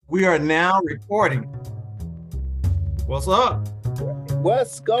We are now recording. What's up?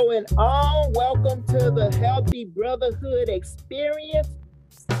 What's going on? Welcome to the Healthy Brotherhood Experience.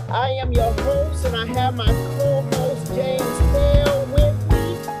 I am your host, and I have my co-host James Hale with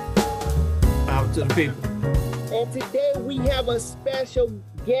me. Out to the people. And today we have a special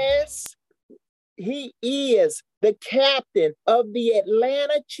guest. He is the captain of the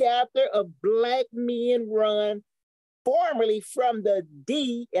Atlanta chapter of Black Men Run, formerly from the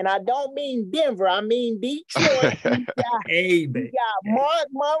D, and I don't mean Denver, I mean Detroit. We got Mark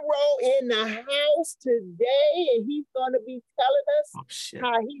Monroe in the house today, and he's going to be telling us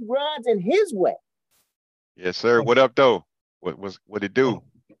how he runs in his way. Yes, sir. What up, though? What it do?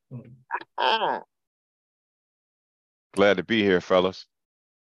 Glad to be here, fellas.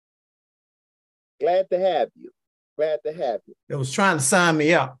 Glad to have you. Glad to have you. It was trying to sign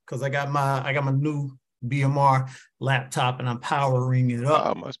me up because I got my new BMR laptop and I'm powering it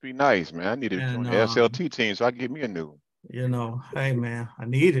up. Oh, must be nice, man. I need to join the SLT team so I can get me a new one. You know, hey man, I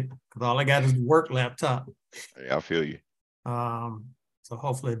need it because all I got is the work laptop. Yeah, I feel you. So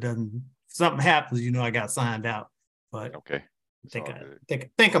hopefully it doesn't. If something happens, you know, I got signed out. But okay, I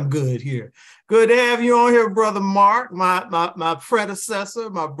think I'm good here. Good to have you on here, brother Mark, my predecessor,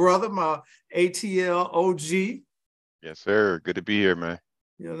 my brother, my ATL OG. Yes, sir. Good to be here, man.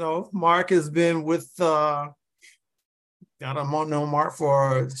 You know, Mark has been with I don't know Mark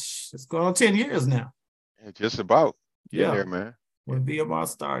for it's going on 10 years now. Yeah, just about. There, man. When BMR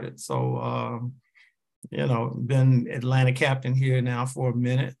started. So you know, been Atlanta captain here now for a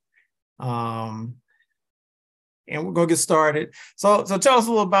minute. And we're gonna get started. So tell us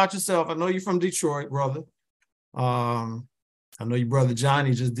a little about yourself. I know you're from Detroit, brother. I know your brother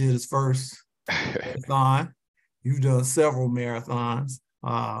Johnny just did his first marathon. You've done several marathons.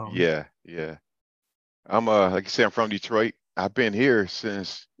 Yeah. I'm like I said, I'm from Detroit. I've been here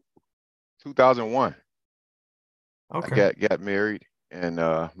since 2001. Okay. I got married, and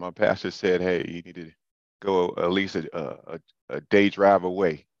my pastor said, "Hey, you need to go at least a day drive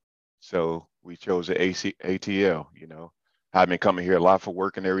away." So we chose the ATL. You know, I've been coming here a lot for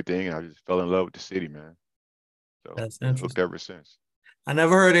work and everything, and I just fell in love with the city, man. So that's interesting. Hooked ever since. I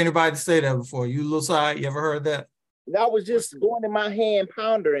never heard anybody say that before. You, Lusai, you ever heard that? I was just going in my hand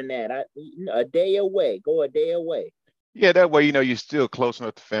pondering that. A day away, go a day away. Yeah, that way, you know, you're still close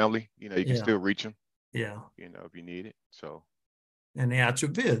enough to family. You know, you can still reach them. Yeah. You know, if you need it. So. And they're at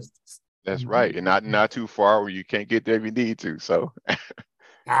your business. That's right, and not too far where you can't get there if you need to. So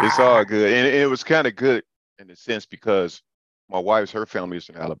it's all good, and it was kind of good in a sense because her family is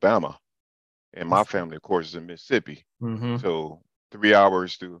in Alabama, and my family, of course, is in Mississippi. Mm-hmm. So 3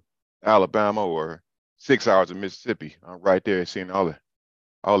 hours to Alabama or 6 hours in Mississippi. I'm right there seeing all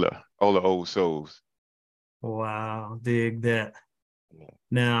the old souls. Wow, dig that.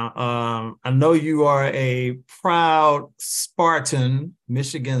 Now, I know you are a proud Spartan,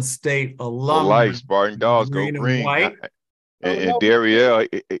 Michigan State alum. Life, Spartan Dogs, go green. And Dariel,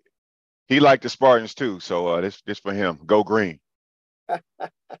 he liked the Spartans too. So this for him. Go green.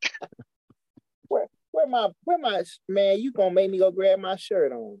 where my man? You gonna make me go grab my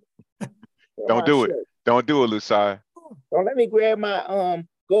shirt on? Don't do it, Lusai. Don't let me grab my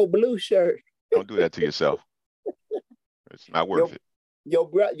go blue shirt. Don't do that to yourself. It's not worth it.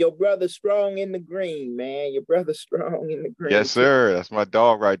 Your brother's strong in the green, man. Your brother's strong in the green. Yes, sir. That's my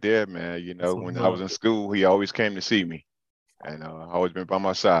dog right there, man. You know, when I was in school, he always came to see me, and always been by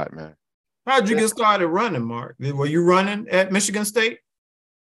my side, man. How'd you get started running, Mark? Were you running at Michigan State?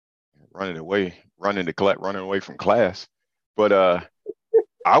 Running away from class, but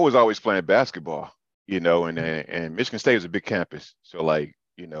I was always playing basketball, you know, and Michigan State is a big campus, so like,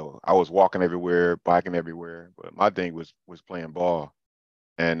 you know, I was walking everywhere, biking everywhere, but my thing was playing ball.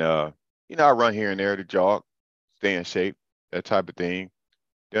 And, you know, I run here and there to jog, stay in shape, that type of thing.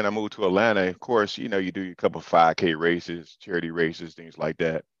 Then I moved to Atlanta. Of course, you know, you do a couple of 5K races, charity races, things like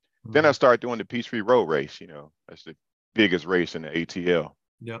that. Mm-hmm. Then I started doing the Peachtree Road Race, you know, that's the biggest race in the ATL.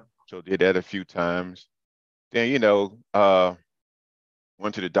 Yep. So did that a few times. Then, you know,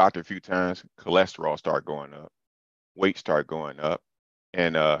 went to the doctor a few times, cholesterol started going up, weight started going up.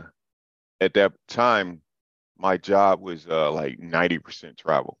 And at that time, my job was like 90%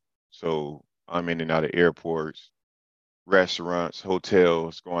 travel. So I'm in and out of airports, restaurants,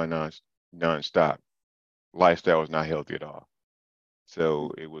 hotels, going on nonstop. Lifestyle was not healthy at all.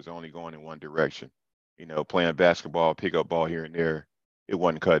 So it was only going in one direction. You know, playing basketball, pick up ball here and there, it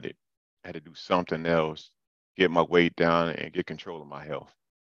wasn't cut it. I had to do something else, get my weight down and get control of my health,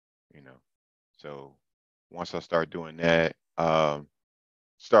 you know. So once I started doing that,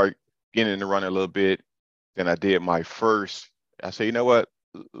 start getting into running a little bit. Then I did my first, I said, you know what?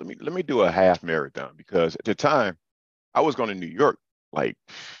 let me do a half marathon because at the time I was going to New York like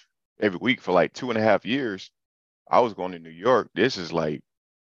every week for like 2.5 years. I was going to New York. This is like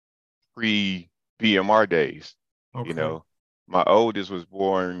pre BMR days. You Okay. know, my oldest was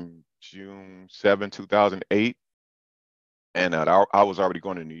born June 7, 2008, and I was already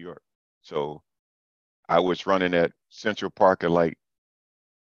going to New York. So I was running at Central Park at like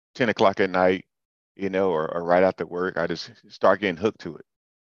 10 o'clock at night, or right after work. I just start getting hooked to it.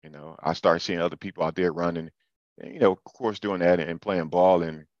 I start seeing other people out there running, and, of course, doing that and playing ball.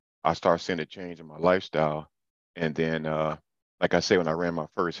 And I start seeing a change in my lifestyle. And then, like I say, when I ran my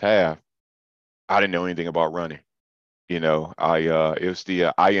first half, I didn't know anything about running. It was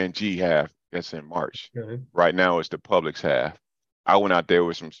the ING half that's in March. Okay. Right now, it's the Publix half. I went out there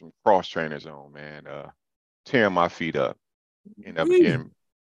with some cross trainers on, man, tearing my feet up. Wee. Again,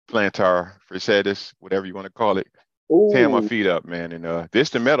 plantar fasciitis, whatever you want to call it, tearing my Ooh, feet up, man. And this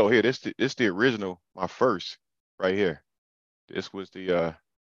the medal here. This the original, my first right here. This was the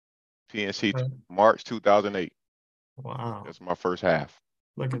PNC March 2008. Wow. That's my first half.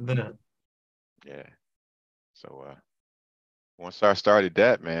 Look at that. Yeah. So once I started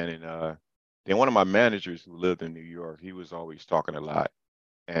that, man, and then one of my managers who lived in New York, he was always talking a lot,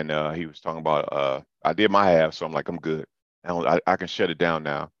 and he was talking about I did my half, so I'm like, I'm good. I can shut it down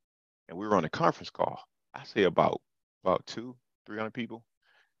now. And we were on a conference call. I say about 300 people.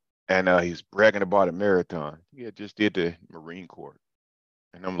 And he's bragging about a marathon. He had just did the Marine Corps.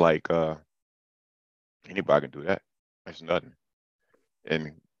 And I'm like, anybody can do that. That's nothing.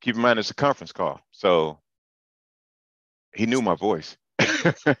 And keep in mind, it's a conference call. So he knew my voice.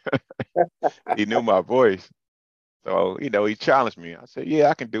 He knew my voice. So, he challenged me. I said, yeah,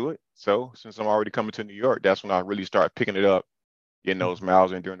 I can do it. So since I'm already coming to New York, that's when I really started picking it up, getting those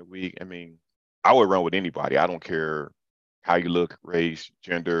miles in during the week. I mean, I would run with anybody. I don't care how you look, race,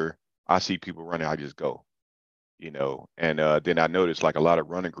 gender. I see people running, I just go. And then I noticed like a lot of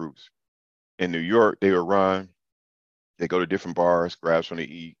running groups in New York, they would run, they go to different bars, grab something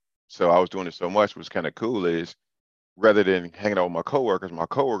to eat. So I was doing it so much. What's kind of cool is rather than hanging out with my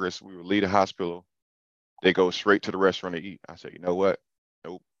coworkers, we would leave the hospital, they go straight to the restaurant to eat. I said, you know what?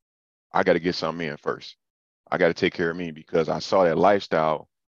 Nope. I got to get something in first. I got to take care of me because I saw that lifestyle,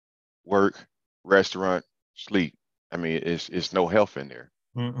 work, restaurant, sleep. I mean, it's no health in there.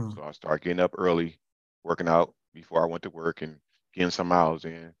 Mm-mm. So I started getting up early, working out before I went to work and getting some hours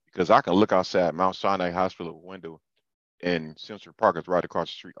in because I can look outside Mount Sinai Hospital window and Central Park is right across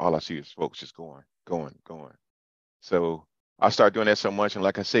the street. All I see is folks just going, going, going. So I started doing that so much. And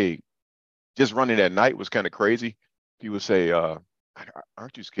like I say, just running at night was kind of crazy. People say,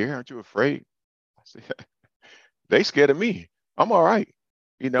 aren't you scared? Aren't you afraid? I say, they scared of me. I'm all right.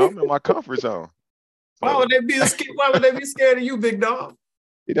 I'm in my comfort zone. Why would So, they be scared? Why would they be scared of you, big dog?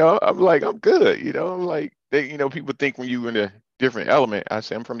 I'm like, I'm good. I'm like, people think when you in a different element, I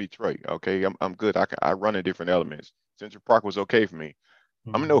say I'm from Detroit. Okay. I'm good. I run in different elements. Central Park was okay for me.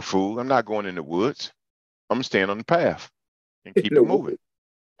 I'm no Mhm. fool. I'm not going in the woods. I'm staying on the path and keep it no moving. way.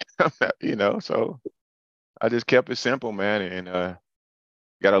 So I just kept it simple, man, and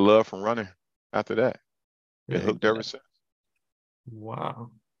got a love from running after that. Been Yeah, hooked yeah. ever since.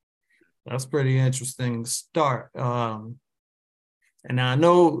 Wow. That's pretty interesting start. And I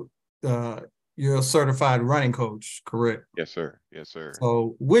know you're a certified running coach, correct? Yes, sir. Yes, sir.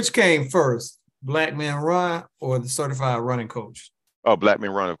 So which came first, Black Men Run or the certified running coach? Oh, Black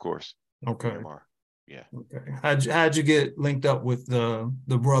Men Run, of course. Okay. BMR. Yeah. Okay. How'd you get linked up with the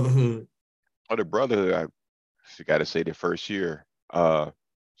Brotherhood? Oh, the Brotherhood, I got to say the first year,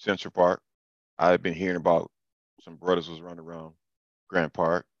 Central Park, I had been hearing about some brothers was running around Grant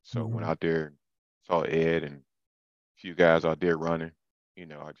Park. So went Mhm. out there, saw Ed and a few guys out there running.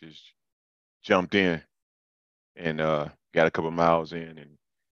 I just jumped in and got a couple miles in. And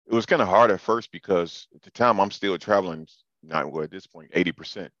it was kind of hard at first because at the time I'm still traveling, not well, at this point,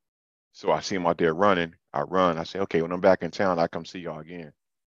 80%. So I see them out there running. I run. I say, okay, when I'm back in town, I come see y'all again.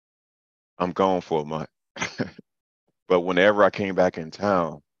 I'm gone for a month. But whenever I came back in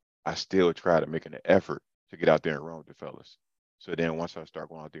town, I still try to make an effort to get out there and run with the fellas. So then once I start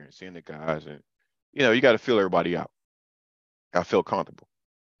going out there and seeing the guys, and you got to feel everybody out. I feel comfortable.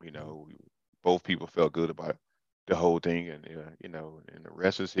 Both people felt good about the whole thing, and and the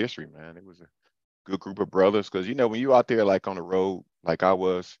rest is history, man. It was a good group of brothers because when you out there like on the road, like I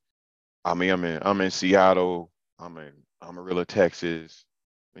was. I mean, I'm in Seattle. I'm in Amarillo, Texas,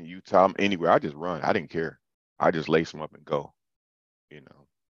 in Utah. I'm anywhere. I just run. I didn't care. I just lace them up and go. You know.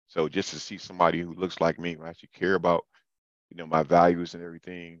 So just to see somebody who looks like me, who actually care about my values and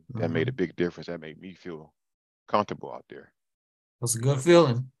everything, that made a Mhm. big difference. That made me feel comfortable out there. That's a good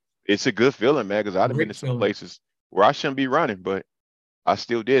feeling. It's a good feeling, man, because I'd have been Great in some feeling. places where I shouldn't be running, but I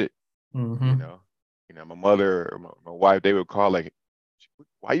still did it. You Mm-hmm. know, my mother or my wife, they would call like,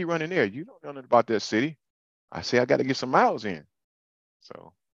 "Why you running there? You don't know nothing about that city." I say, "I got to get some miles in."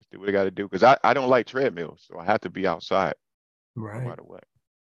 So that's what I got to do because I don't like treadmills, so I have to be outside no Right. matter what.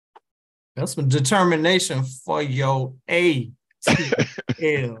 That's some determination for your ATL.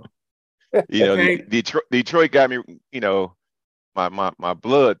 Okay. Detroit got me. My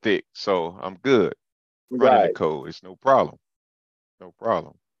blood thick, so I'm good. Running the Right. code, it's no problem. No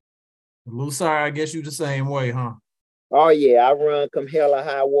problem. Lusar, I guess you the same way, huh? Oh yeah, I run come hell or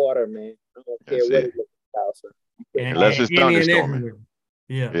high water, man. I don't care That's what it. it is about, so you put me Unless And it's any and thunderstorming. everywhere.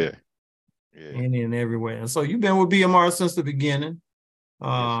 Yeah. Yeah. Yeah. Any and everywhere. And so you've been with BMR since the beginning. Yes,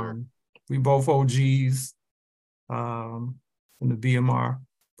 sir. We both OGs in the BMR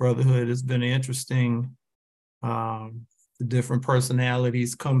Brotherhood. It's been interesting. The different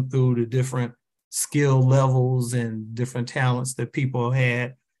personalities come through, the different skill levels and different talents that people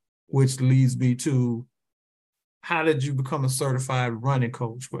had, which leads me to how did you become a certified running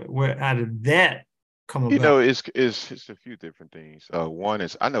coach? Where how did that come about? It's a few different things. One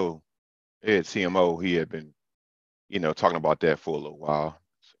is I know Ed CMO, he had been, talking about that for a little while.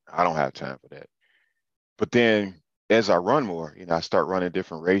 I don't have time for that. But then as I run more, I start running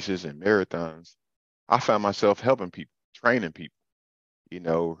different races and marathons. I found myself helping people, training people,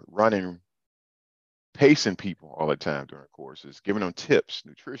 running, pacing people all the time during courses, giving them tips,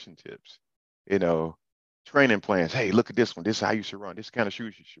 nutrition tips, you know, training plans. Hey, look at this one. This is how you should run. This kind of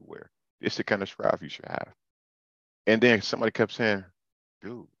shoes you should wear. This is the kind of scarf you should have. And then somebody kept saying,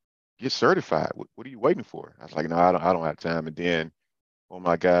 dude, get certified. What are you waiting for? I was like, no, I don't have time. And then one of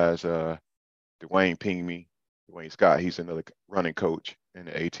my guys, Dwayne pinged me. Dwayne Scott, he's another running coach in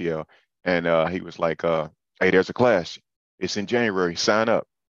the ATL. And he was like, hey, there's a class. It's in January. Sign up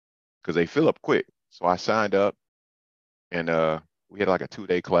because they fill up quick. So I signed up and we had like a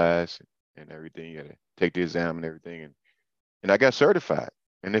 2-day class and everything. You had to take the exam and everything. And I got certified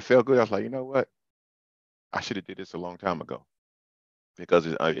and it felt good. I was like, you know what? I should have did this a long time ago because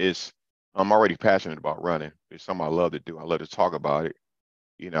I'm already passionate about running. It's something I love to do. I love to talk about it.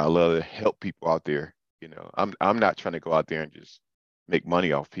 I love to help people out there. I'm not trying to go out there and just make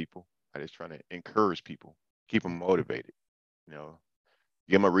money off people. I'm just trying to encourage people, keep them motivated. You know,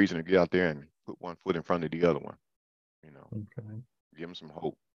 give them a reason to get out there and put one foot in front of the other one. You know, Okay. give them some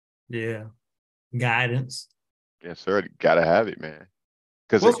hope. Yeah. Guidance. Yes, sir. Gotta have it, man.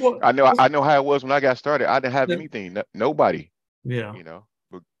 Because What's what? I know how it was when I got started. I didn't have Yeah. anything. Nobody. Yeah.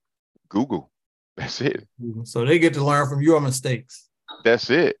 But Google. That's it. So they get to learn from your mistakes. That's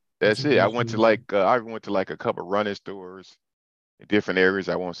it. Which That's is it. I went to basically- like I went to like a couple running stores in different areas.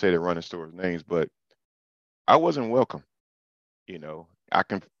 I won't say the running stores names, but I wasn't welcome. I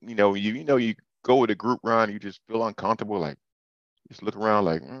can, you go with a group run, you just feel uncomfortable, like just look around,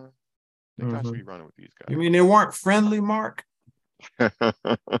 like, I think I should be running with these You mean they weren't friendly, Mark? guys.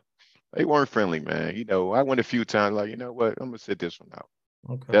 They weren't friendly, man. I went a few times, like, you know what, I'm gonna sit this one out.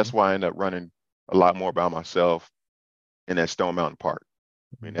 Okay. That's why I ended up running a lot more by myself in that Stone Mountain Park.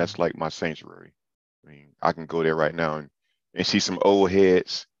 I mean, that's like my sanctuary. I mean, I can go there right now and see some old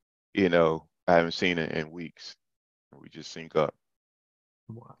heads, I haven't seen in weeks. We just sync up.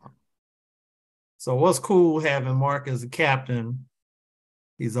 Wow. So what's cool having Mark as a captain?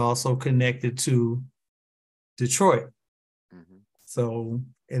 He's also connected to Detroit. Hmm. So,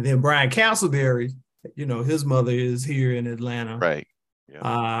 and then Brian Castleberry, his mother is here in Atlanta. Right.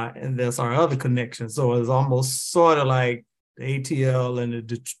 Yeah. And that's our other connection. So it's almost sort of like the ATL and the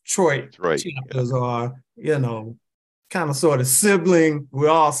Detroit Detroit. Yeah. chapters are, kind of sort of sibling. We're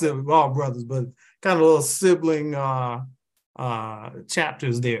all brothers, but kind of little sibling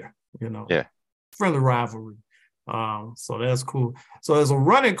chapters there, Yeah. friendly rivalry. So that's cool. So as a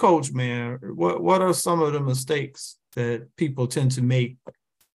running coach, man, what are some of the mistakes that people tend to make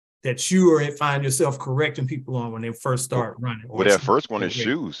that you or find yourself correcting people on when they first start running? Well, that first one is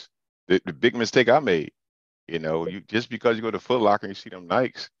shoes. The big mistake I made, you just because you go to Foot Locker and you see them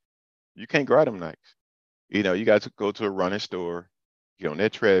Nikes, you can't grab them Nikes. You got to go to a running store, get on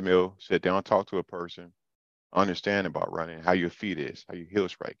that treadmill, sit down, talk to a person, understand about running, how your feet is, how your heel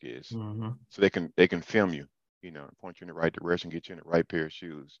strike is, so they can film you, point you in the right direction, get you in the right pair of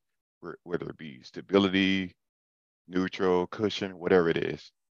shoes, whether it be stability, neutral, cushion, whatever it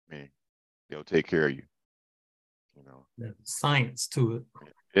is. I mean, they'll take care of you. There's science to it.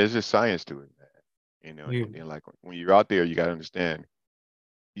 There's just science to it, man. Yeah. And then like when you're out there, you got to understand,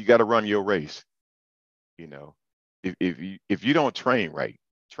 you got to run your race. You know, if you don't train right,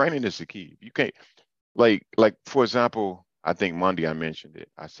 training is the key. You can't like for example, I think Monday I mentioned it.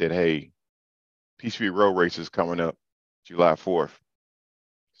 I said, hey, Peachtree Road Race is coming up July 4th.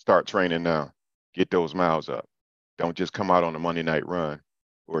 Start training now. Get those miles up. Don't just come out on a Monday night run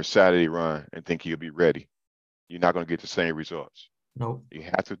or a Saturday run and think you'll be ready. You're not going to get the same results. Nope. You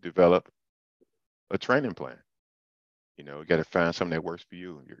have to develop a training plan. You know, you got to find something that works for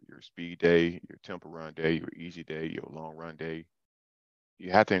you. Your speed day, your tempo run day, your easy day, your long run day.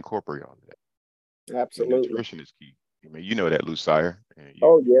 You have to incorporate all of that. And Absolutely. nutrition is key. I mean, you know that, Lucire. And you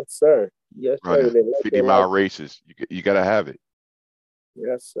Oh, yes, sir. Yes, sir. running They like it 50-mile like, races. You got to have it.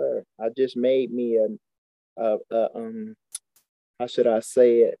 yes, sir. I just made me how should I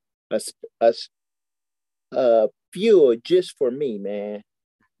say it? A, fuel just for me, man.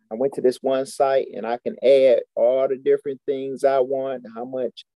 I went to this one site and I can add all the different things I want, how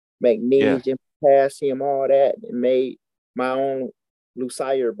much Yeah. magnesium, potassium, all that, and made my own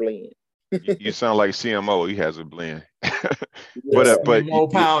Lucire blend. You sound like CMO. He has a blend. Yeah. But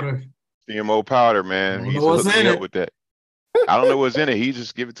CMO powder. CMO powder, I man. don't He know used to what's hook in me up it. with that. I don't know what's in it. He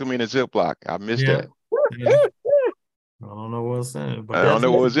just give it to me in a Ziploc. I missed Yeah. that. Yeah. I don't know what's in it, but I don't that's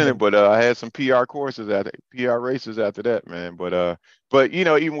know what it. was in it, but I had some PR courses PR races after that, man. But you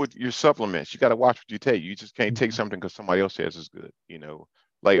know, even with your supplements, you got to watch what you take. You just can't take something because somebody else says it's good. You know,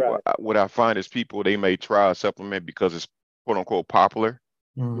 like Right, what I find is people they may try a supplement because it's quote unquote popular,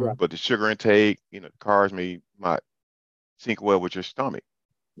 Mhm. right. but the sugar intake, you know, the carbs may not sync well with your stomach,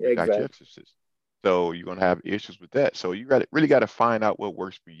 your Exactly. digestive system. So you're gonna have issues with that. So you got really got to find out what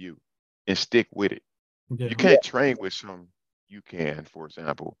works for you and stick with it. You Yeah. Yeah, can't train with some you can, for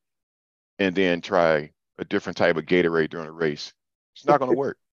example, and then try a different type of Gatorade during a race. It's not gonna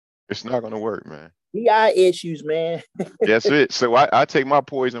work. It's not gonna work, man. GI issues, man. That's it. So I take my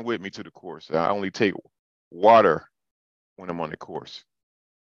poison with me to the course. I only take water when I'm on the course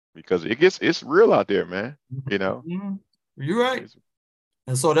because it's real out there, man. You know, Mhm. You're right. it's,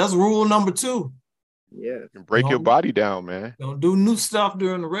 And so that's rule number 2. Yeah, you can break your body down, man. Don't do new stuff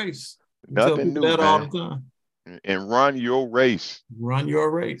during the race. We tell Nothing people new, that all man. the time. And run your race. Run your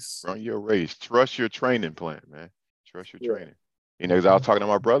race. Run your race. Trust your training plan, man. Trust your yeah. training. You know, 'cause I was talking to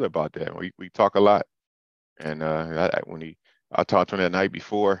my brother about that. We talk a lot. And I talked to him that night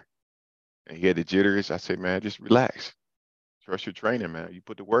before and he had the jitters, I said, man, just relax. Trust your training, man. You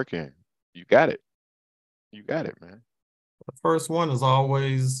put the work in. You got it. You got it, man. The first one is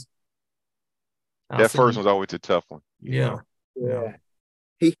always, I'll That say, first one's always a tough one, you yeah, know. yeah.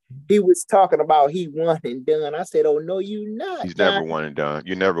 Yeah. He was talking about he won and done. I said, "Oh no, you not, He's John." never one and done.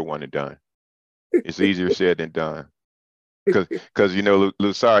 You never one and done. It's easier said than done. Cause you know,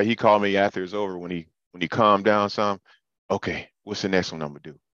 Lusari, he called me after it's over when he calmed down some. Okay, what's the next one I'm gonna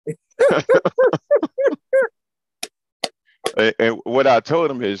do? And what I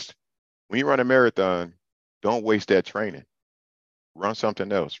told him is when you run a marathon, don't waste that training. Run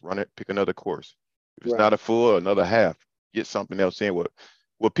something else. Run it, pick another course. If it's not Right. a full or another half, get something else in.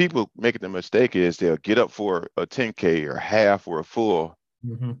 What people making the mistake is they'll get up for a 10K or half or a full.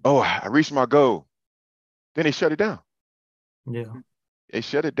 Mm-hmm. Oh, I reached my goal. Then they shut it down. Yeah. They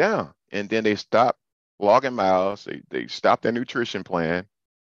shut it down. And then they stop logging miles. They stop their nutrition plan.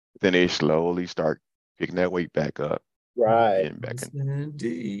 Then they slowly start picking that weight back up and Right. getting back Yes, in.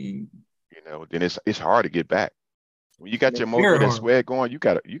 indeed. You know, then it's hard to get back. When you got Man, your Very motor and hard. sweat going, you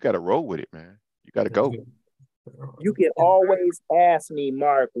gotta roll with it, man. You gotta That's go. good. Very you hard. can always ask me,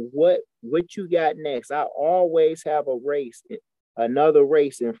 Mark, what you got next. I always have another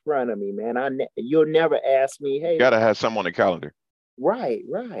race in front of me, man. You'll never ask me, You hey, gotta have some on the calendar. right,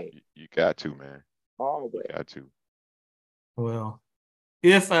 right, You got to, man. You always. got to. Well,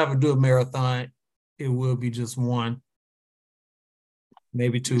 if I ever do a marathon, it will be just one,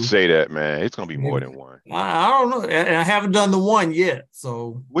 maybe You 2. say that, man. It's gonna be more Maybe. than one. I don't know. And I haven't done the one yet.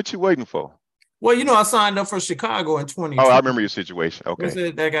 So, What you waiting for? well, I signed up for Chicago in Oh, I 2020. remember your situation. Was Okay.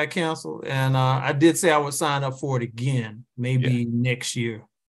 it that got canceled? And I did say I would sign up for it again, Yeah. maybe next year.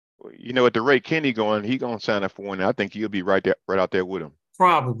 Well, you know, at the rate Kenny going, he gonna sign up for one. I think you'll be right there, right out there with him.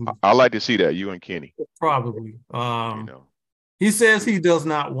 Probably, I like to see that, you and Kenny. probably. You know. He says he does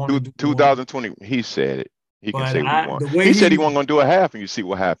not want to do one, 2020, he said it. He can but say what he I wants. the way He said he he's wasn't gonna do a half, and you see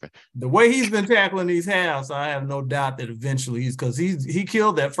what happened. the way he's been tackling these halves, I have no doubt that eventually because he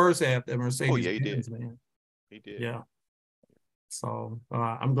killed that first half, that Oh Mercedes yeah, he did. Benz, man. He did. Yeah. So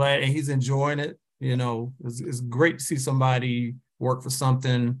I'm glad, and he's enjoying it. It's great to see somebody work for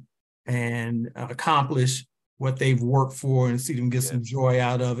something and accomplish what they've worked for, and see them get some Yes. joy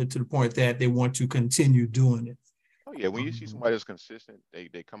out of it to the point that they want to continue doing it. Oh yeah, when you see Um, somebody that's consistent, they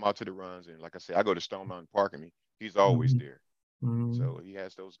come out to the runs, and like I said, I go to Stone Mountain Park, and he's always mhm, there. mhm. So he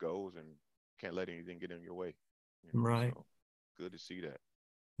has those goals, and can't let anything get in your way. Right. So good to see that.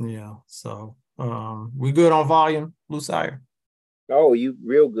 Yeah. So we good on volume, Lucier? Oh, you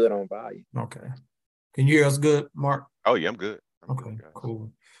real good on volume. Okay. Can you hear us good, Mark? Oh yeah, I'm good. I'm Okay, good, guys.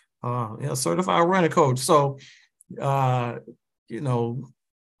 cool. Yeah, certified running coach. So you know,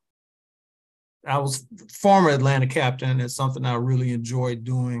 I was former Atlanta captain. It's something I really enjoyed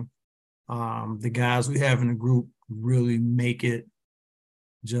doing. The guys we have in the group really make it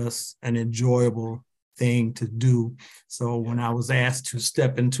just an enjoyable thing to do. So when I was asked to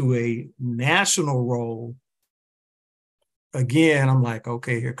step into a national role, again, I'm like,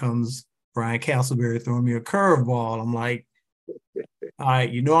 okay, here comes Brian Castleberry throwing me a curveball. I'm like, all right,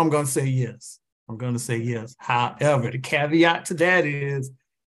 I'm going to say yes. I'm going to say yes. However, the caveat to that is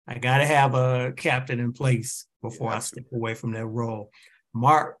I got to have a captain in place before I step away from that role.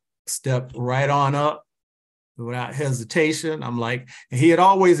 Mark stepped right on up without hesitation. I'm like, and he had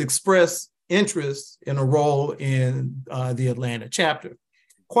always expressed interest in a role in the Atlanta chapter.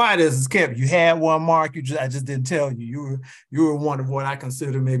 Quiet as it's kept. You had one, Mark. I just didn't tell you. You were one of what I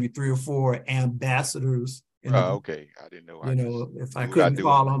consider maybe 3 or 4 ambassadors. Okay, I didn't know. If I couldn't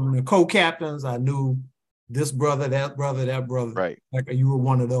call them the co-captains, I knew this brother, that brother, that brother. Right. Like you were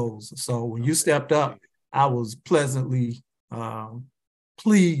one of those. So when you stepped up, I was pleasantly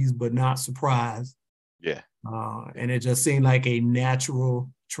pleased, but not surprised. Yeah. And it just seemed like a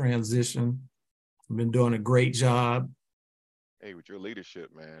natural transition. I've been doing a great job. Hey, with your leadership,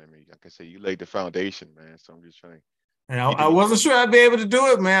 man. I mean, like I say, you laid the foundation, man. So I'm just trying. And I wasn't sure I'd be able to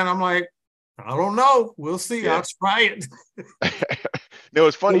do it, man. I'm like, I don't know. We'll see. Yeah. I'll try it. No,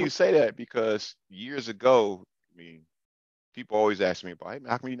 it's funny you say that because years ago, I mean, people always ask me about, hey,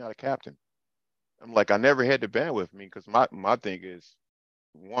 man, how come you're not a captain? I'm like, I never had the bandwidth. I mean, because my thing is,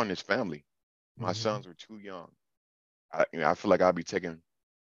 one is family. My sons were too young. I feel like I'd be taking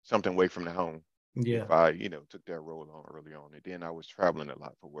something away from the home if I, took that role on early on. And then I was traveling a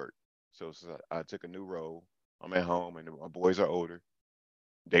lot for work. So I took a new role. I'm at home, and my boys are older.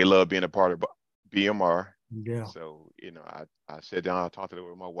 They love being a part of BMR. Yeah. So, I sat down, I talked to her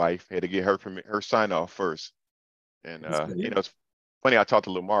with my wife, had to get her sign off first. And, it's funny, I talked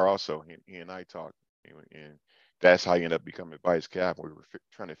to Lamar also. He and I talked, and that's how he ended up becoming vice cap. We were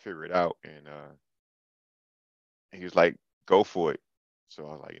trying to figure it out. And he was like, go for it. So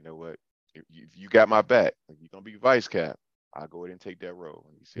I was like, you know what? If you got my back, if you're going to be vice cap, I'll go ahead and take that role.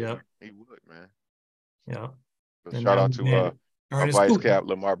 And he said he would, man. Yeah. So shout out to our vice cap,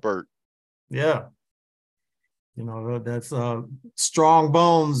 Lamar Burt. Yeah. That's strong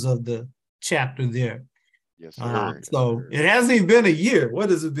bones of the chapter there. Yes, sir. So it hasn't even been a year. What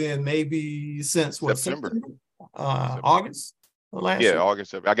has it been? Maybe since September? August last year?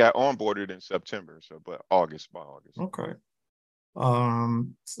 August. I got onboarded in September, but by August. Okay.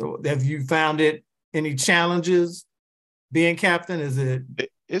 So have you found any challenges being captain?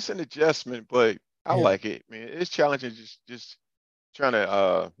 It's an adjustment, but I like it. I mean, it's challenging just trying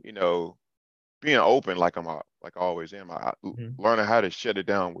to being open like I always am. Learning how to shut it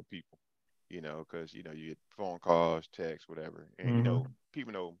down with people, because you get phone calls, texts, whatever. And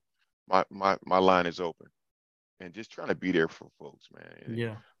people know my line is open. And just trying to be there for folks, man.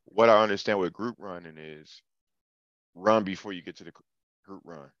 And what I understand with group running is run before you get to the group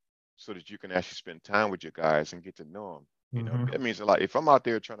run so that you can actually spend time with your guys and get to know them. That means a lot. If I'm out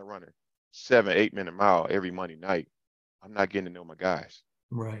there trying to run a 7-8 minute mile every Monday night, I'm not getting to know my guys.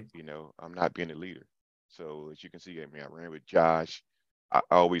 Right. I'm not being a leader. So as you can see, I ran with Josh. I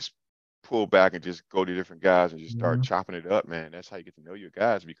always pull back and just go to different guys and just start chopping it up, man. That's how you get to know your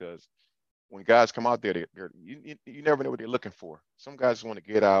guys, because when guys come out there, you never know what they're looking for. Some guys want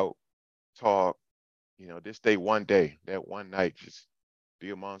to get out, talk, this one day, that one night, just be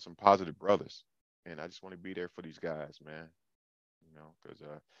among some positive brothers. And I just want to be there for these guys, man. Because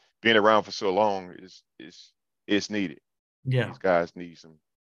being around for so long is needed. Yeah. These guys need some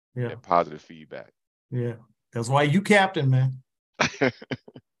that positive feedback. Yeah. That's why you captain, man.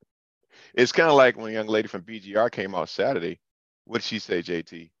 It's kind of like when a young lady from BGR came out Saturday. What did she say,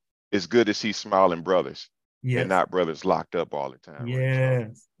 JT? It's good to see smiling brothers and not brothers locked up all the time.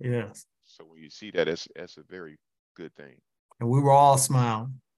 Yes, right? Yes. So when you see that, that's a very good thing. And we were all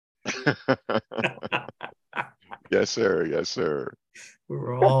smiling. Yes, sir. Yes, sir. We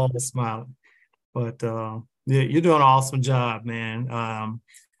were all smiling. But you're doing an awesome job, man.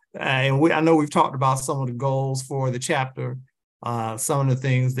 And I know we've talked about some of the goals for the chapter, some of the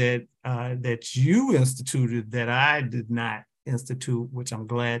things that you instituted that I did not institute, which I'm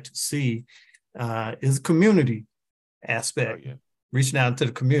glad to see, is community aspect. Reaching out to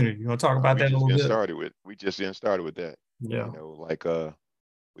the community. You want to talk about that a little bit? We just getting started with that. Yeah.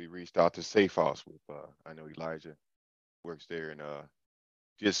 We reached out to Safe House with I know Elijah works there, and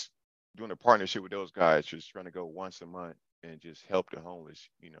just doing a partnership with those guys, just trying to go once a month and just help the homeless,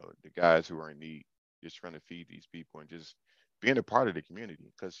 the guys who are in need, just trying to feed these people and just being a part of the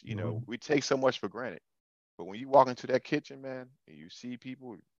community. Because, we take so much for granted. But when you walk into that kitchen, man, and you see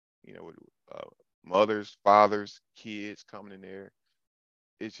people, with mothers, fathers, kids coming in there,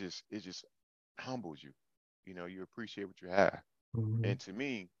 it just humbles you. You appreciate what you have. Mm-hmm. And to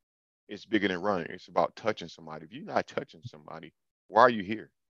me, it's bigger than running. It's about touching somebody. If you're not touching somebody, why are you here?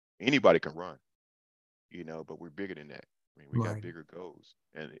 Anybody can run, but we're bigger than that. I mean, we got Right. bigger goals.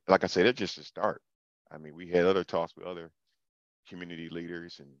 And like I said, that's just a start. I mean, we had other talks with other community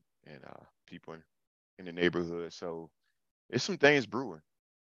leaders and people in the neighborhood. So it's some things brewing.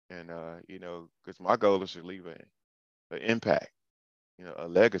 And, because my goal is to leave an impact, a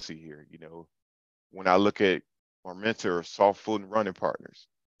legacy here. When I look at our mentor, soft foot and running partners,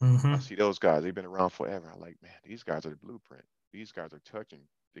 I Mm-hmm. see those guys, they've been around forever. I'm like, man, these guys are the blueprint. These guys are touching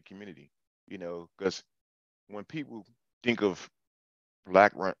the community, because when people think of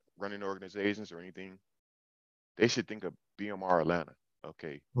black running organizations or anything, they should think of BMR Atlanta.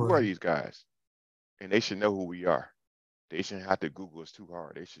 Okay, who are Right. these guys? And they should know who we are. They shouldn't have to Google us too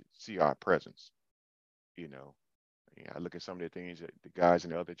hard. They should see our presence. You know, I look at some of the things that the guys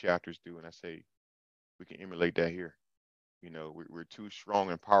in the other chapters do, and I say we can emulate that here. We're too strong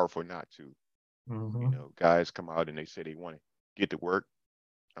and powerful not to. Mm-hmm. Guys come out and they say they want to get to work.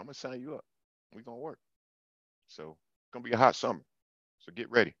 I'm gonna sign you up. We're gonna work. So it's gonna be a hot summer. So get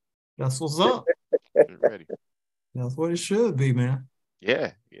ready. That's what's up. Get ready. That's what it should be, man.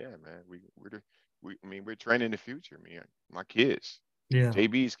 Yeah, yeah, man. I mean, we're training the future, man. My kids, Yeah.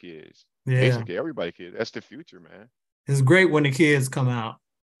 JB's kids, Yeah. basically everybody kids. That's the future, man. It's great when the kids come out,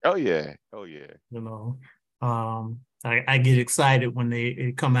 Oh yeah, oh yeah. you know. I get excited when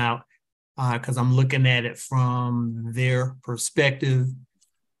they come out because I'm looking at it from their perspective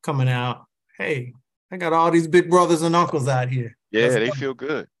coming out. Hey, I got all these big brothers and uncles out here. Let's Yeah, they go. feel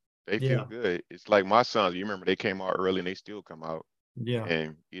good. They feel Yeah. good. It's like my sons. You remember they came out early and they still come out. Yeah.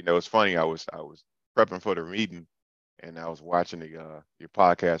 And it's funny. I was prepping for the meeting, and I was watching your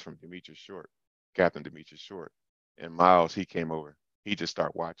podcast from Demetrius Short, Captain Demetrius Short, and Miles. He came over. He just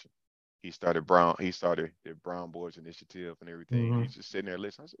started watching. He started the Brown Boys Initiative and everything. Mm-hmm. He's just sitting there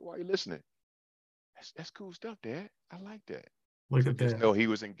listening. I said, "Why are you listening? That's cool stuff, Dad. I like that." Look So at just that. know he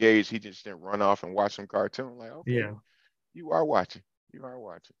was engaged. He just didn't run off and watch some cartoon. Like, okay, Yeah. you are watching. You are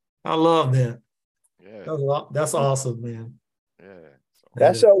watching. I love that. Yeah, That's awesome, man. yeah. So That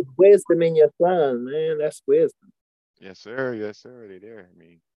That is. shows wisdom in your son, man. That's wisdom. yes, sir. Yes, sir. They there. I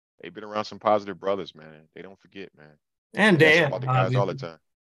mean, they've been around some positive brothers, man. They don't forget, man. And They ask dad, about the guys all the obviously. time.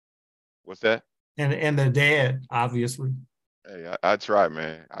 What's that? And the dad, obviously. Hey, I try,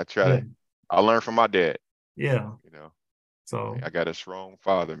 man. I try Yeah. to. I learned from my dad. Yeah. You know, So I got a strong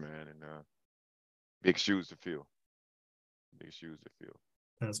father, man, and big shoes to fill. Big shoes to fill.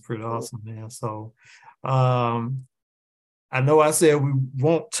 that's pretty awesome, man. So um I know I said we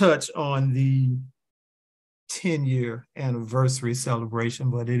won't touch on the 10-year anniversary celebration,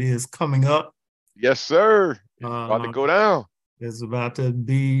 but it is coming up. Yes, sir. It's about to Uh, go down. it's about to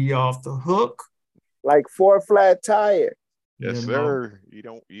be off the hook. Like four flat tire. Yes, You know, sir.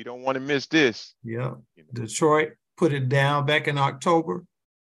 You don't want to miss this. yeah. You know. Detroit put it down back in October.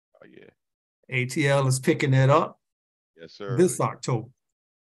 Oh yeah. ATL is picking it up Yes, sir. this October.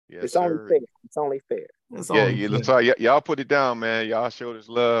 Yes, It's only sir. fair. It's only fair. That's Yeah, only fair. let's talk. Y'all put it down, man. Y'all showed us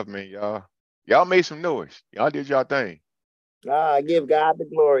love, man. Y'all made some noise. Y'all did y'all thing. I You know give what I'm saying? God the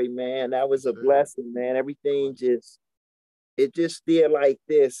glory, man. That was Yes, a sir. blessing, man. Everything it just did like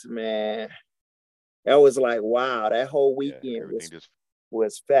this, man. That was like, wow, that whole Yeah, weekend everything just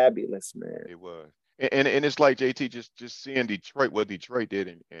was fabulous, man. it was. And it's like JT just seeing Detroit, what Detroit did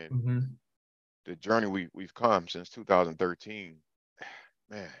and Mm-hmm. the journey we've come since 2013.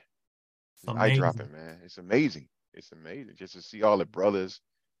 Man, it's eye Amazing. dropping, man. It's amazing. It's amazing just to see all the brothers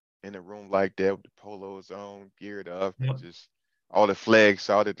in the room like that with the polos on, geared up, and Yep. just all the flags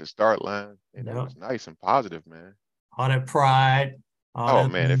out at the start line. And that Yep. was nice and positive, man. All that pride, all Oh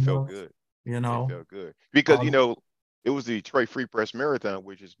that man, it felt love, good. you It know. felt good because All it was the Detroit Free Press Marathon,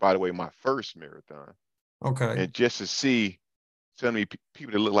 which is, by the way, my first marathon, okay. and just to see so many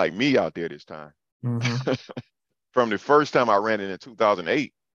people that look like me out there this time. Mm-hmm. From the first time I ran it in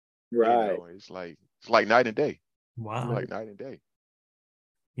 2008, Right. it's like night and day. It's Wow. like night and day.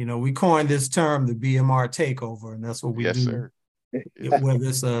 You know, we coined this term the BMR takeover, and that's what we Yes, do, sir. Yes, sir. whether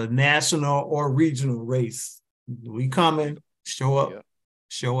it's a national or regional race. We coming, show up, Yeah.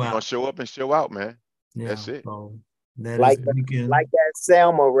 show We're gonna out. show up and show out, man. Yeah. That's it. So That is Like the the, weekend. like that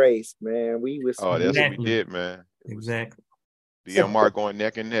Selma race, man. We was Oh, that's what we Exactly. did, man. It was Exactly. BMR going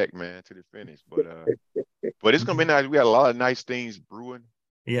neck and neck, man, to the finish. But it's gonna be nice. We got a lot of nice things brewing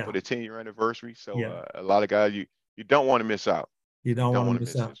for Yeah. the 10-year anniversary. So Yeah. a lot of guys you don't want to miss out. You You don't don't want to want to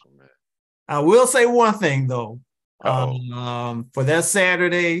miss miss out. this one, man. I will say one thing though. Uh-oh. For that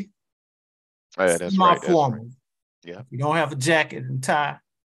Saturday, Oh, yeah, that's right. That's right. semi-formal. Yeah. If you don't have a jacket and tie,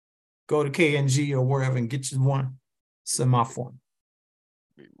 go to KNG or wherever and get you one semi-formal.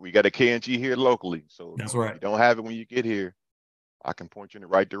 We got a KNG here locally. So That's if right. you don't have it when you get here, I can point you in the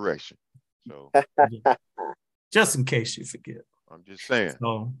right direction. So Just in case you forget. I'm just saying.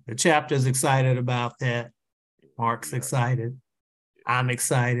 So the chapter's excited about that. Mark's excited. I'm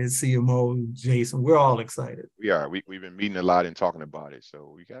excited. CMO, Jason, we're all excited. We are. We've been meeting a lot and talking about it.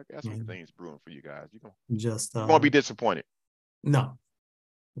 So we got some Yeah. things brewing for you guys. You Won't be disappointed. No.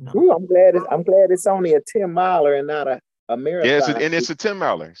 Ooh, I'm glad it's only a 10 miler and not a marathon. Yeah, it's a 10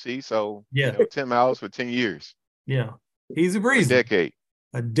 miler. See, so 10 miles for 10 years. Yeah. Easy A breezy. decade.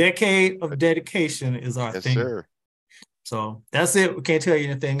 A decade of dedication is our thing. Yes, sir. So that's it. We can't tell you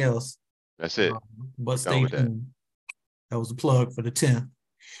anything else. That's it. But stay tuned. That was a plug for the 10th.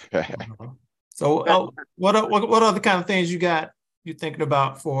 So what other kind of things you're thinking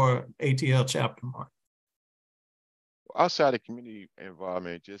about for ATL chapter, Mark? Outside of community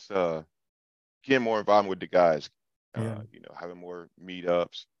involvement, just getting more involvement with the guys. Having more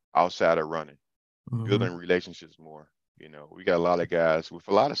meetups outside of running, building relationships more. We got a lot of guys with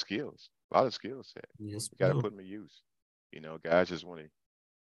a lot of skills, set. Yes, we got to put them to use. Guys just want to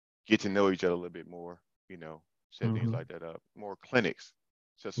get to know each other a little bit more. Set things like that up. More clinics,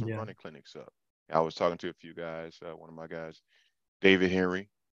 set some running clinics up. I was talking to a few guys. One of my guys, David Henry,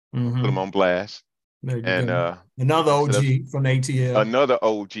 put him on blast. There you go. Another OG from ATL. Another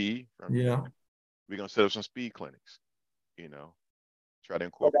OG from we're gonna set up some speed clinics. Try to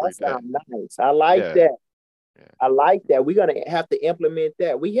incorporate that. Sounds nice. I like that. Yeah. I like that. We're gonna have to implement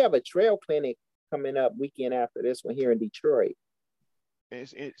that. We have a trail clinic coming up weekend after this one here in Detroit.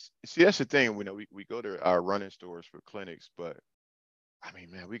 See, that's the thing. We go to our running stores for clinics, but I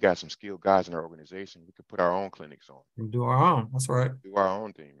mean, man, we got some skilled guys in our organization. We could put our own clinics on. We do our own. That's right. Do our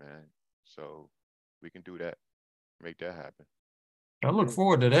own thing, man. So we can do that. Make that happen. I look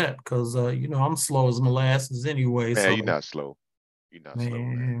forward to that because I'm slow as molasses anyway. Man, so you're not slow. You're not slow,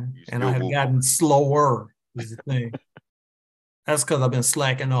 man. And I have gotten slower. Is the thing. That's because I've been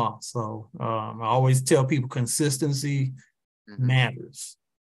slacking off. So I always tell people consistency matters.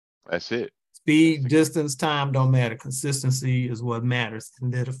 That's it. Speed, distance, time don't matter. Consistency is what matters,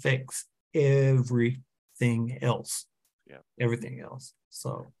 and that affects everything else. Yeah, everything else.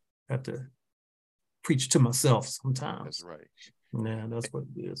 So I have to preach to myself sometimes. That's right. Yeah, that's what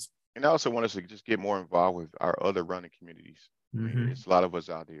it is. And I also want us to just get more involved with our other running communities. I mean, there's a lot of us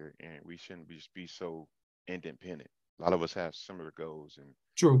out there, and we shouldn't just be so independent. A lot of us have similar goals, and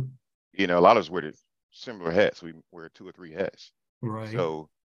true. A lot of us wear similar hats. We wear 2 or 3 hats. Right. So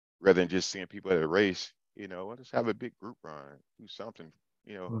rather than just seeing people at a race, let's just have a big group run, do something,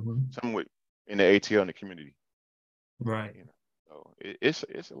 something in the ATL in the community. Right. So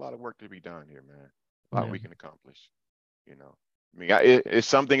it's a lot of work to be done here, man. A lot we can accomplish. I mean, it's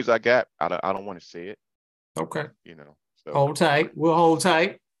some things I got. I don't want to say it. Okay. So hold tight. We'll hold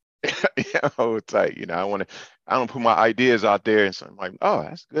tight. Yeah, hold tight. I don't put my ideas out there and so I'm like, oh,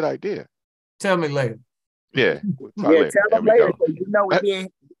 that's a good idea. Tell me later. Yeah. Tell them later.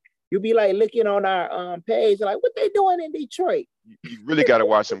 You'll be like looking on our page, like what they doing in Detroit. You really got to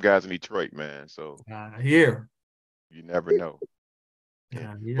watch some guys in Detroit, man. So here. You never know.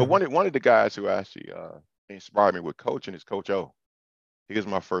 Yeah. But one of the guys who actually inspired me with coaching is Coach O. He was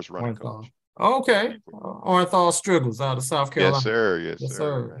my first running coach. Okay. Orenthal Striggles out of South Carolina. Yes, sir. Yes,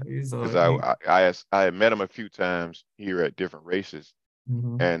 sir. Because I had met him a few times here at different races,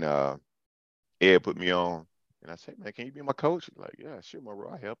 and Ed put me on, and I said, "Man, can you be my coach?" He's like, "Yeah, sure,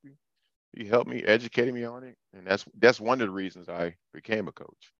 Monroe, I'll help you." He helped me, educated me on it, and that's one of the reasons I became a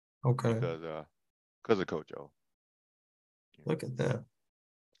coach. Okay. Because of Coach O. Look at that.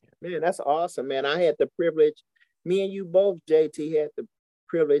 Man, that's awesome, man. I had the privilege, me and you both, JT, had the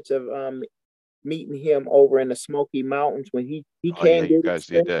privilege of meeting him over in the Smoky Mountains when he came. You guys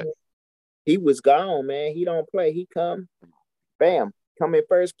did that. He was gone, man. He don't play. He come, bam, come in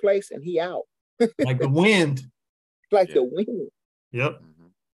first place, and he out. Like the wind. Like the wind. Yep.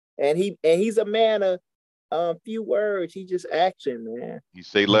 And he's a man of few words. He just action, man. He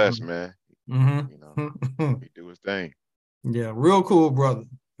say less, man. He do his thing. Yeah, real cool brother.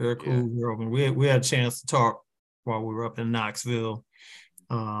 Very cool brother. We had a chance to talk while we were up in Knoxville.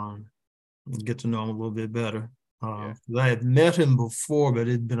 Get to know him a little bit better. I had met him before, but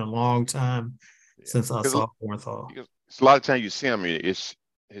it'd been a long time since I Because saw Orenthal. a lot of times you see him, his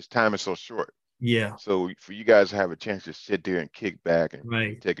time is so short. Yeah. So for you guys to have a chance to sit there and kick back and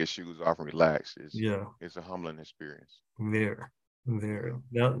Right. take his shoes off and relax, it's a humbling experience. Very, very.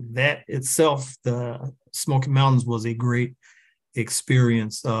 That itself, the Smoky Mountains was a great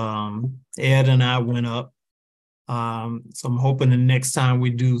experience. Ed and I went up. So I'm hoping the next time we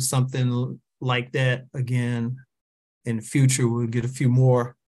do something like that again in the future, we'll get a few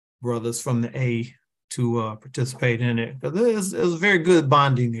more brothers from the A to participate in it. Because it was a very good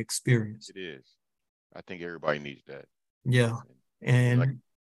bonding experience. It is. I think everybody needs that. Yeah. And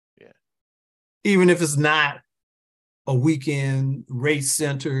even if it's not a weekend race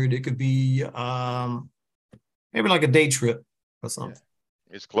centered, it could be maybe like a day trip or something.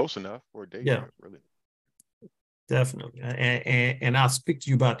 Yeah. It's close enough for a day trip, really. Definitely. And I'll speak to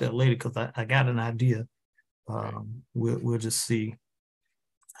you about that later because I got an idea. We'll just see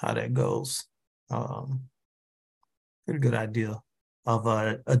how that goes. Pretty good idea of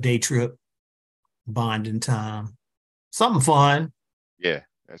a day trip, bonding time, something fun. Yeah,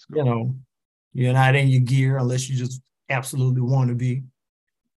 that's cool. You know, you're not in your gear unless you just absolutely want to be.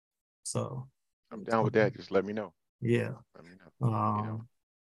 So I'm down with that. Just let me know. Yeah. Let me know.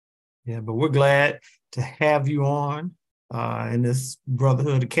 Yeah, but we're glad to have you on in this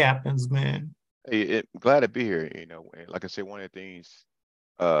Brotherhood of Captains, man. Hey, glad to be here. And like I said, one of the things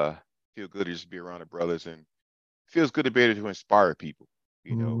feel good to just be around the brothers, and feels good to be able to inspire people.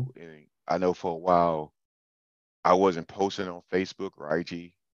 And I know for a while I wasn't posting on Facebook or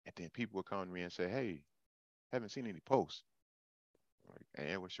IG, and then people would come to me and say, "Hey, haven't seen any posts." I'm like,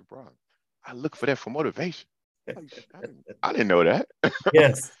 "And what's your problem?" I look for that for motivation. I didn't know that.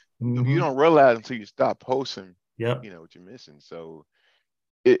 Yes. You don't realize until you stop posting, what you're missing. So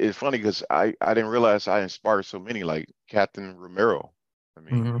it's funny because I didn't realize I inspired so many, like Captain Romero. I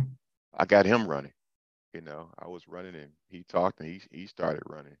mean, I got him running. I was running and he talked and he started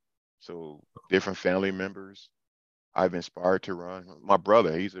running. So different family members I've inspired to run. My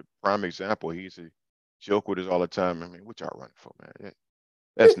brother, he's a prime example. He's a joke with us all the time. I mean, what y'all running for, man?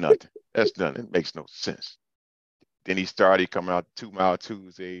 That's nothing. That's nothing. It makes no sense. Then he started coming out 2 Mile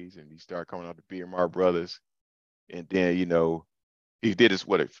Tuesdays, and he started coming out the BMR Brothers. And then, he did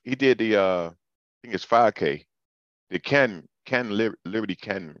he did the I think it's 5K, the Liberty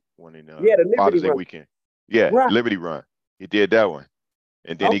Canton one in the Father's Day Run. weekend. Yeah, right. Liberty Run. He did that one.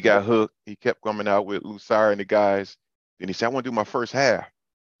 And then he got hooked. He kept coming out with Lucire and the guys. Then he said, I want to do my first half.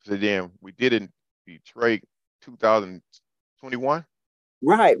 So then we did it in Detroit 2021.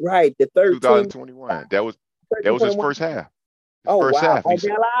 Right. The third 2021. That was his first half. Half. On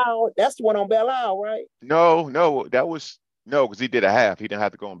Belle Isle. That's the one on Belle Isle, right? No, because he did a half. He didn't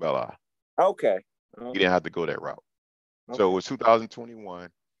have to go on Belle Isle. Okay. He didn't have to go that route. Okay. So it was 2021,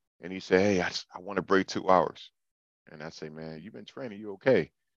 and he said, "Hey, I want to break 2 hours." And I say, "Man, you've been training. You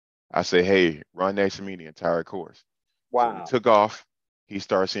okay?" I say, "Hey, run next to me the entire course." Wow. So we took off. He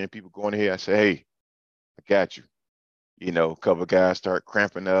started seeing people going ahead. I said, "Hey, I got you." A couple of guys start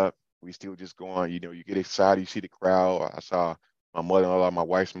cramping up. We still just going. You get excited. You see the crowd. I saw my mother-in-law, my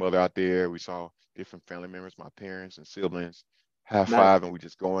wife's mother out there. We saw different family members, my parents and siblings, high five, and we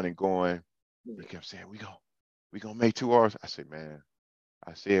just going and going. He kept saying, we gonna make 2 hours. I said, "Man,"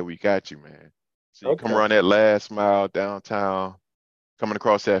 I said, "We got you, man." So you come around that last mile downtown, coming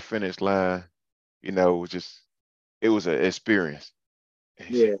across that finish line, it was an experience. And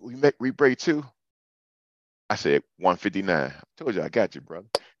he said, we break 2. I said 1:59. I told you I got you, brother.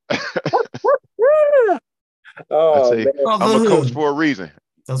 I say, man. I'm a coach for a reason.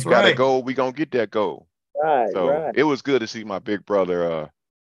 That's got a goal. We gonna get that goal. Right. So it was good to see my big brother,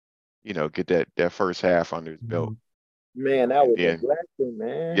 get that first half under his belt. Man, that was a blessing,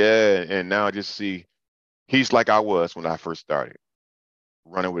 man. Yeah, and now I just see he's like I was when I first started,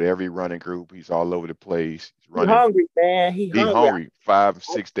 running with every running group. He's all over the place. He's running. He's hungry, man. He's hungry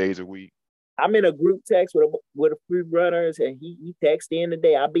 5-6 days a week. I'm in a group text with a few brothers, and he texted in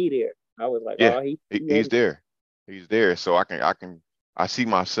today. I'll be there. I was like, he's there. He's there. So I see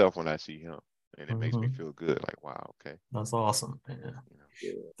myself when I see him, and it makes me feel good. Like, wow, okay. That's awesome, man.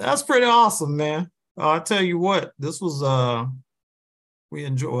 That's pretty awesome, man. I'll tell you what, this was we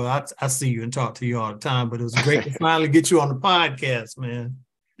enjoy. Well, I see you and talk to you all the time, but it was great to finally get you on the podcast, man.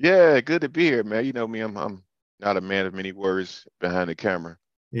 Yeah, good to be here, man. You know me, I'm not a man of many words behind the camera.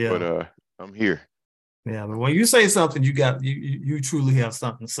 Yeah. But I'm here. Yeah, but when you say something, you truly have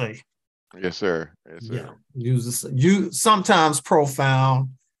something to say. Yes, sir. Yes, sir. Yeah. You sometimes profound,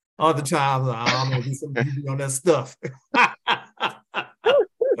 other times I don't know, you be on that stuff.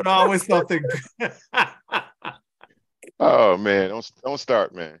 But always something. Oh man, don't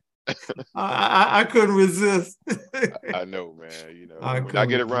start, man. I couldn't resist. I know, man. You know, I when I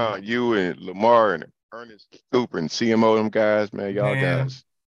get couldn't resist. around you and Lamar and Ernest Cooper and CMO, them guys, man, Man,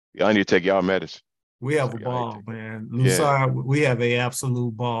 y'all need to take y'all medicine. we have So a y'all need ball, to take man. Yeah, Lusar, we have a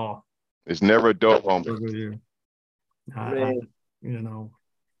absolute ball. it's never a dull moment. Over here. Man. You know,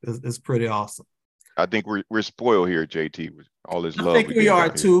 it's pretty awesome. I think we're spoiled here, JT, with all this I love think we we get are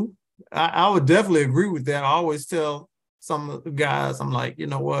down here. too. I would definitely agree with that. I always tell some of the guys, I'm like, you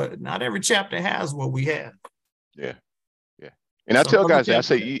know what? Not every chapter has what we have. Yeah, yeah. And I Some tell other guys, I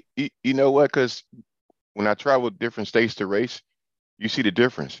chapters. say, you know what? Because when I travel different states to race, you see the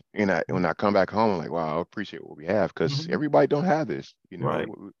difference. And when I come back home, I'm like, wow, I appreciate what we have because everybody don't have this. You know, Right.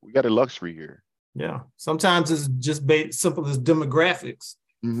 we got a luxury here. Yeah. Sometimes it's just simple as demographics.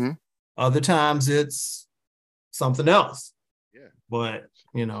 Other times it's something else. Yeah. But,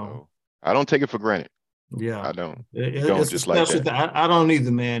 you know. So I don't take it for granted. Yeah. I don't. It's just a like special that. thing. I don't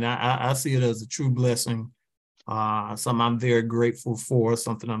either, man. I see it as a true blessing. Something I'm very grateful for,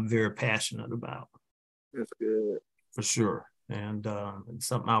 something I'm very passionate about. That's good. For sure. And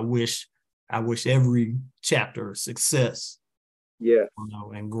something I wish every chapter success. Yeah. You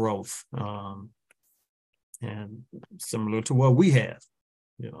know, and growth. And similar to what we have.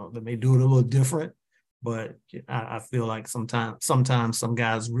 You know, they may do it a little different, but I feel like sometimes some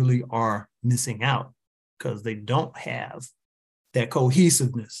guys really are missing out because they don't have that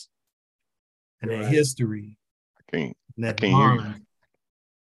cohesiveness and that history. I That can't hear you. bond.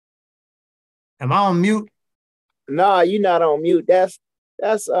 Am I on mute? No, you're not on mute. That's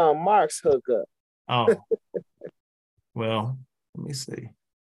Mark's hookup. Oh. Well, let me see.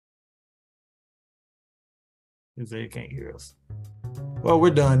 Because they can't hear us. Well,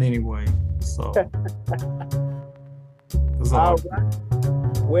 we're done anyway. So. All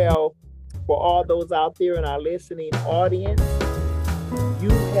right. Well, for all those out there in our listening audience, you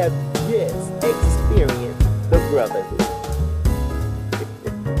have just experienced the Brotherhood.